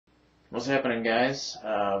What's happening, guys?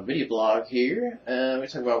 Video blog here. We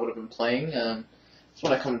talk about what I've been playing. Just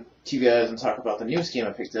want to come to you guys and talk about the newest game I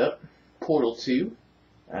picked up, Portal 2.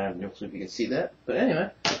 I have no clue if you can see that, but anyway,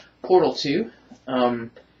 Portal 2.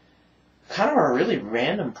 Kind of a really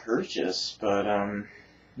random purchase, but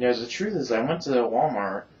yeah, the truth is, I went to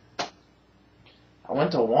Walmart.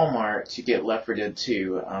 To get Left 4 Dead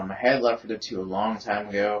 2. I had Left 4 Dead 2 a long time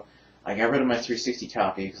ago. I got rid of my 360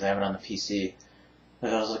 copy because I have it on the PC.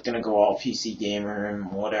 I was like, gonna go all PC gamer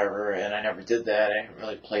and whatever, and I never did that. I haven't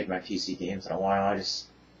really played my PC games in a while. I just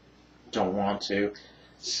don't want to.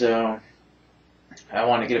 So I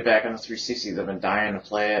want to get it back on the 360. I've been dying to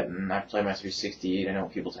play it, and I've played my 360. I know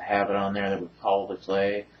people to have it on there that would probably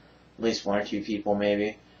play, at least one or two people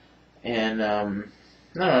maybe. And I don't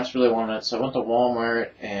know, I just really wanted it. So I went to Walmart,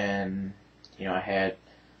 and I had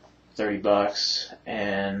 $30,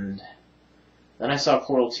 and then I saw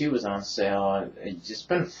Portal 2 was on sale, and it just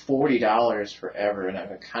been $40 forever, and I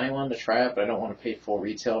kind of wanted to try it, but I don't want to pay full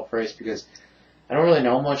retail price because I don't really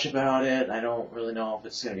know much about it. I don't really know if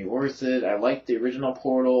it's going to be worth it. I liked the original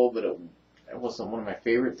Portal, but it wasn't one of my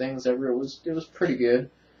favorite things ever. It was pretty good.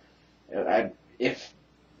 If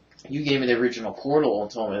you gave me the original Portal and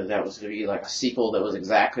told me that was going to be like a sequel that was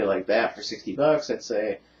exactly like that for $60, I'd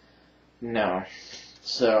say no.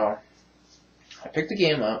 So I picked the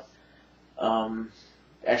game up.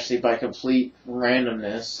 Actually, by complete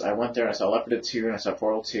randomness, I went there and I saw Left 4 Dead 2 and I saw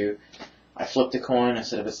Portal 2. I flipped a coin. I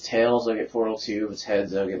said if it's tails, I'll get Portal 2. If it's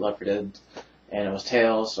heads, I'll get Left 4 Dead. And it was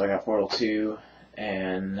tails, so I got Portal 2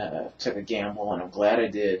 and took a gamble, and I'm glad I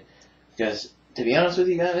did. Because, to be honest with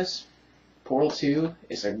you guys, Portal 2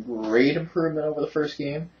 is a great improvement over the first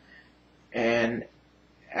game. And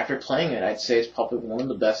after playing it, I'd say it's probably one of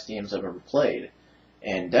the best games I've ever played.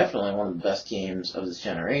 And definitely one of the best games of this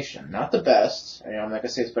generation. Not the best. I'm not going to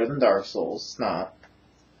say it's better than Dark Souls. It's not.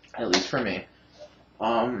 At least for me.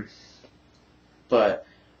 But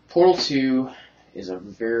Portal 2 is a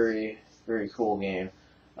very, very cool game.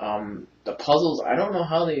 The puzzles, I don't know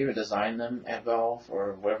how they even designed them at Valve,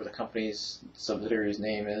 or whatever the company's subsidiary's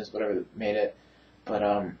name is, whatever made it. But,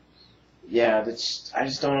 yeah, I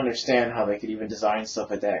just don't understand how they could even design stuff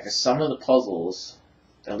like that. Because some of the puzzles,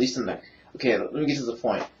 at least in the... Okay, let me get to the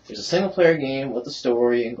point. There's a single-player game with a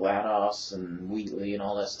story and GLaDOS and Wheatley and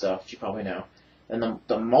all that stuff, which you probably know. And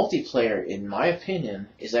the multiplayer, in my opinion,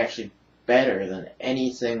 is actually better than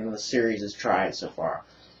anything the series has tried so far.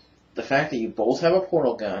 The fact that you both have a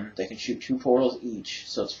portal gun, they can shoot 2 portals each,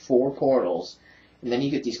 so it's 4 portals. And then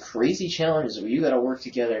you get these crazy challenges where you gotta work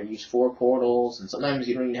together and use 4 portals, and sometimes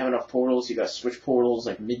you don't even have enough portals, you gotta switch portals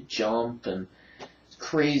like mid-jump, and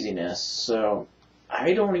craziness. So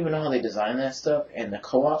I don't even know how they design that stuff, and the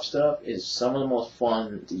co-op stuff is some of the most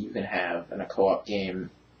fun that you can have in a co-op game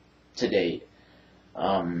to date.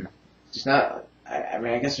 Just not, I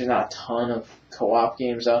mean, I guess there's not a ton of co-op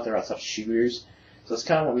games out there, outside of shooters, so that's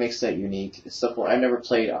kind of what makes that unique. It's stuff where I've never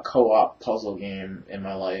played a co-op puzzle game in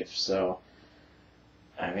my life, so,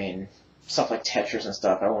 I mean, stuff like Tetris and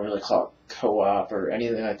stuff, I won't really call it co-op or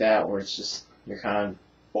anything like that, where it's just, you're kind of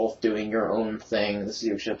both doing your own thing. This is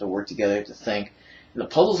what you have to work together, you have to think. And the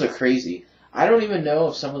puzzles are crazy. I don't even know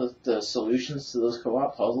if some of the solutions to those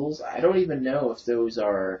co-op puzzles, I don't even know if those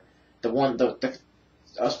are I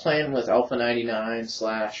was playing with Alpha 99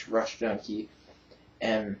 / Rush Junkie,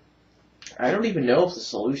 and I don't even know if the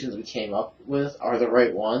solutions we came up with are the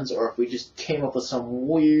right ones, or if we just came up with some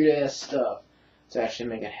weird-ass stuff to actually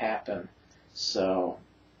make it happen. So,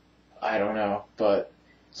 I don't know, but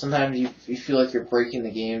sometimes you feel like you're breaking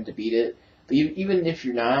the game to beat it. But even if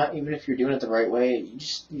you're not, even if you're doing it the right way, you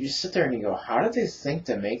just sit there and you go, how did they think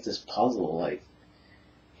to make this puzzle? Like,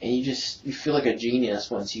 and you feel like a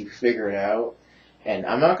genius once you figure it out. And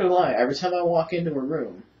I'm not gonna lie, every time I walk into a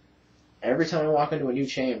room, every time I walk into a new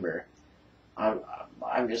chamber,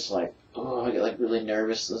 I'm just like, oh, I get like really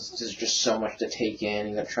nervous. There's just so much to take in.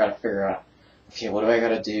 You gotta try to figure out, okay, what do I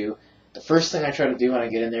gotta do? The first thing I try to do when I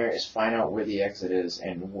get in there is find out where the exit is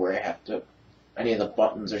and where I have to, any of the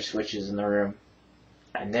buttons or switches in the room.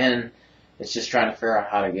 And then it's just trying to figure out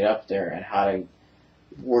how to get up there and how to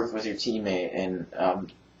work with your teammate. And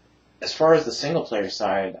as far as the single player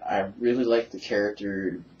side, I really like the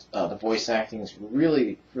character. The voice acting is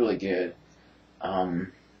really, really good.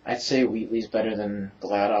 I'd say Wheatley's better than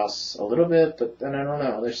GLaDOS a little bit, but then I don't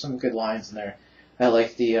know. There's some good lines in there. I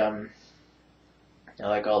like I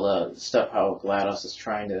like all the stuff how GLaDOS is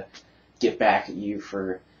trying to get back at you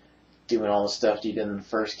for doing all the stuff you did in the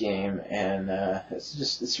first game, and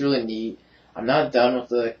it's really neat. I'm not done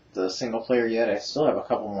with the single player yet. I still have a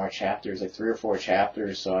couple more chapters, like 3 or 4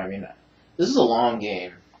 chapters. So I mean, this is a long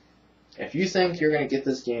game. If you think you're going to get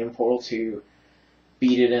this game, Portal 2,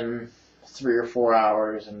 beat it in 3 or 4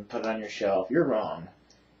 hours and put it on your shelf, you're wrong.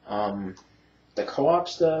 The co-op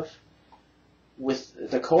stuff with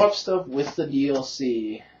the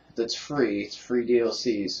DLC that's free, it's free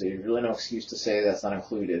DLC, so there's really no excuse to say that's not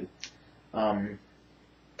included.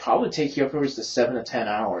 Probably take you upwards to 7 to 10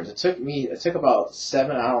 hours. It took about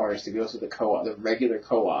 7 hours to go through the regular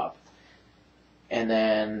co-op, and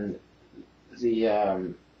then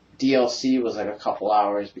the DLC was like a couple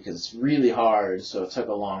hours because it's really hard, so it took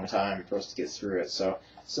a long time for us to get through it. So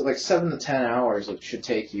like 7 to 10 hours it should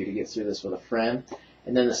take you to get through this with a friend.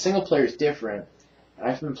 And then the single player is different.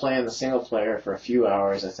 I've been playing the single player for a few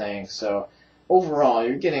hours, I think. So overall,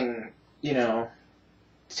 you're getting,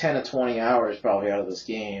 10 to 20 hours probably out of this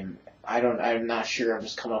game. I'm not sure. I'm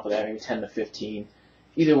just coming up with that, maybe 10 to 15.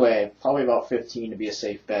 Either way, probably about 15 to be a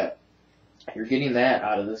safe bet. You're getting that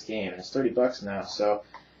out of this game. It's $30 now, so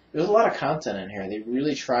there's a lot of content in here. They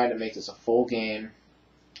really tried to make this a full game.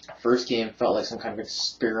 First game felt like some kind of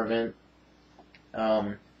experiment.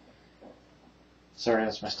 Sorry,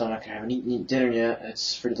 that's my stomach. I haven't eaten dinner yet.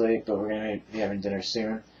 It's pretty late, but we're going to be having dinner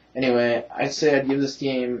soon. Anyway, I'd say I'd give this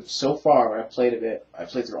game, so far, when I've played a bit, I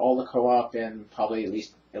played through all the co-op, and probably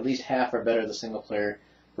at least half are better than the single player.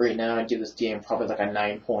 Right now, I'd give this game probably like a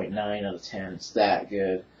 9.9 out of 10. It's that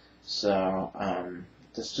good. So,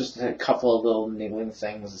 there's just a couple of little niggling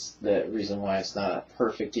things, the reason why it's not a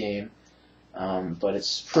perfect game. But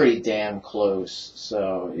it's pretty damn close.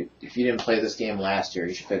 So if you didn't play this game last year,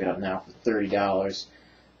 you should pick it up now for $30.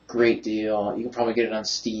 Great deal. You can probably get it on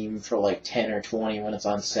Steam for like 10 or 20 when it's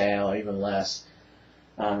on sale, or even less,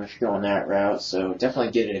 if you're going that route. So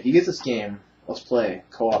definitely get it. If you get this game, let's play.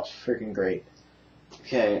 Co-op's freaking great.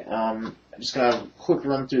 Okay, I'm just going to have a quick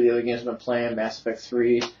run through the other games I've been playing. Mass Effect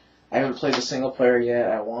 3. I haven't played the single player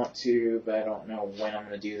yet. I want to, but I don't know when I'm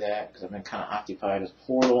going to do that because I've been kind of occupied with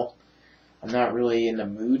Portal. I'm not really in the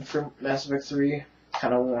mood for Mass Effect 3.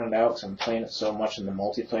 Kind of worn it out because I'm playing it so much in the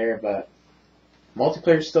multiplayer, but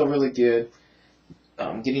multiplayer is still really good.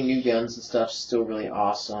 Getting new guns and stuff is still really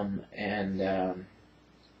awesome, and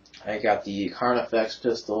I got the Carnifex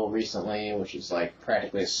pistol recently, which is like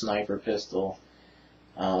practically a sniper pistol,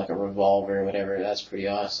 like a revolver or whatever. That's pretty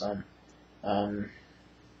awesome.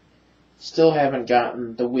 Still haven't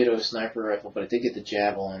gotten the Widow sniper rifle, but I did get the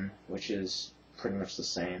Javelin, which is pretty much the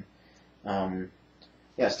same.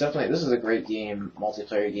 Yeah, it's definitely, this is a great game,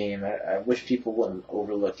 multiplayer game. I wish people wouldn't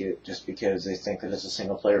overlook it just because they think that it's a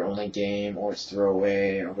single-player only game or it's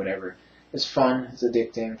throwaway or whatever. It's fun, it's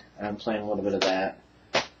addicting, and I'm playing a little bit of that.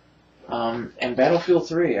 And Battlefield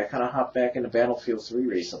 3, I kind of hopped back into Battlefield 3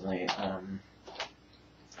 recently. I've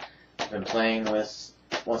been playing with,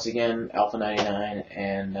 once again, Alpha 99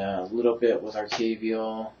 and a little bit with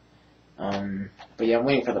Arcavial. But yeah, I'm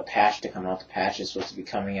waiting for the patch to come out. The patch is supposed to be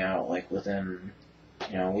coming out like within,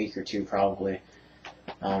 a week or two probably.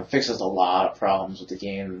 Fixes a lot of problems with the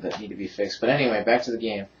game that need to be fixed. But anyway, back to the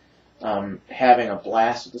game. Having a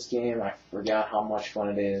blast with this game. I forgot how much fun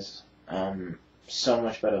it is. So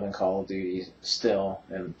much better than Call of Duty still,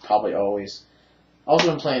 and probably always. Also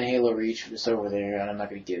been playing Halo Reach, just over there, and I'm not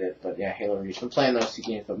going to get it, but yeah, Halo Reach. I've been playing those two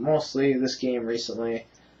games, but mostly this game recently.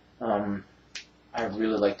 I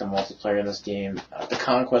really like the multiplayer in this game. The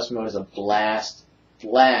Conquest mode is a blast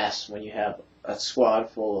when you have a squad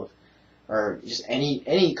full of, or just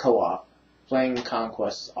any co-op. Playing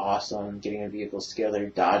Conquest is awesome, getting the vehicles together,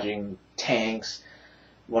 dodging tanks.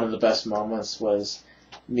 One of the best moments was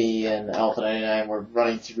me and Alpha 99 were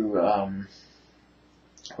running through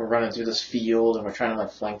this field, and we're trying to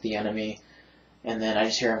like flank the enemy, and then I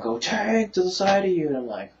just hear him go, "Tank to the side of you," and I'm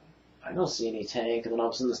like, I don't see any tank, and then all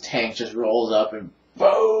of a sudden this tank just rolls up and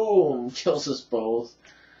boom, kills us both.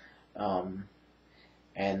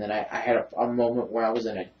 And then I had a moment where I was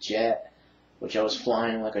in a jet, which I was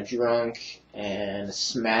flying like a drunk, and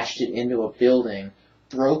smashed it into a building,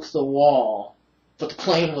 broke the wall, but the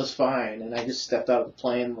plane was fine, and I just stepped out of the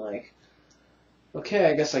plane like, okay,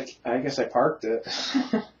 I guess I parked it.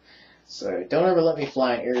 So don't ever let me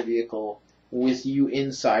fly an air vehicle with you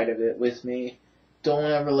inside of it with me. Don't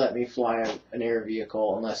ever let me fly an air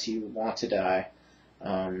vehicle unless you want to die.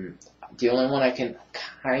 The only one I can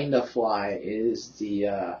kind of fly is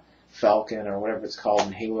the Falcon or whatever it's called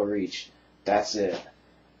in Halo Reach. That's it.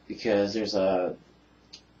 Because there's a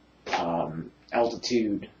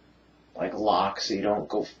altitude like lock, so you don't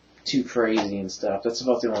go too crazy and stuff. That's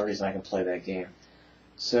about the only reason I can play that game.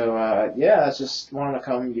 So yeah, I just wanted to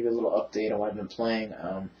come and give you a little update on what I've been playing.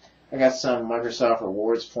 I got some Microsoft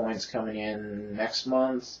rewards points coming in next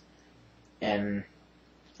month, and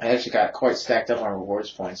I actually got quite stacked up on rewards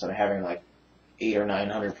points. I'm having like 800 or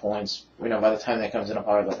 900 points. You know, by the time that comes in, I'll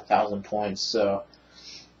probably have like 1,000 points. So,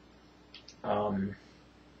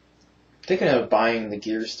 thinking of buying the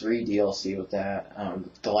Gears 3 DLC with that,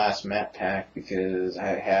 the last map pack, because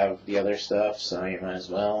I have the other stuff, so you might as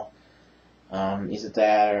well. Is it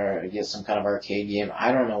that, or get some kind of arcade game?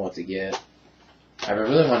 I don't know what to get. I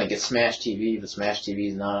really want to get Smash TV, but Smash TV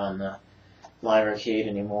is not on the Live Arcade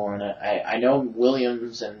anymore, and I know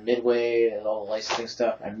Williams and Midway and all the licensing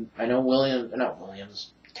stuff. I know not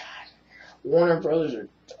Williams, God, Warner Brothers, or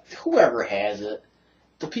whoever has it.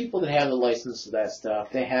 The people that have the license to that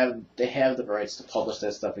stuff, they have the rights to publish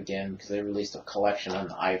that stuff again, because they released a collection on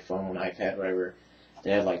the iPhone, iPad, whatever.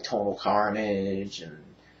 They had like Total Carnage and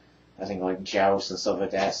I think like Joust and stuff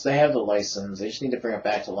like that. So they have the license. They just need to bring it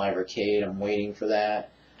back to Live Arcade. I'm waiting for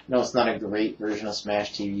that. No, it's not a great version of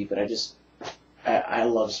Smash TV, but I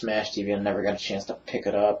love Smash TV. I never got a chance to pick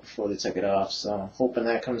it up before they took it off, so I'm hoping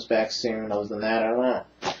that comes back soon. Other than that, I don't know.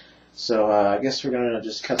 So I guess we're going to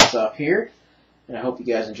just cut this off here, and I hope you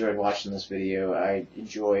guys enjoyed watching this video. I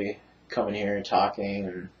enjoy coming here and talking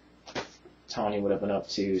and telling you what I've been up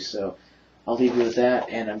to, so I'll leave you with that,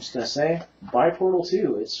 and I'm just going to say, buy Portal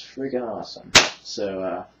 2. It's freaking awesome.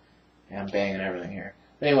 So, yeah, I'm banging everything here.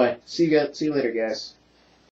 Anyway, see you later, guys.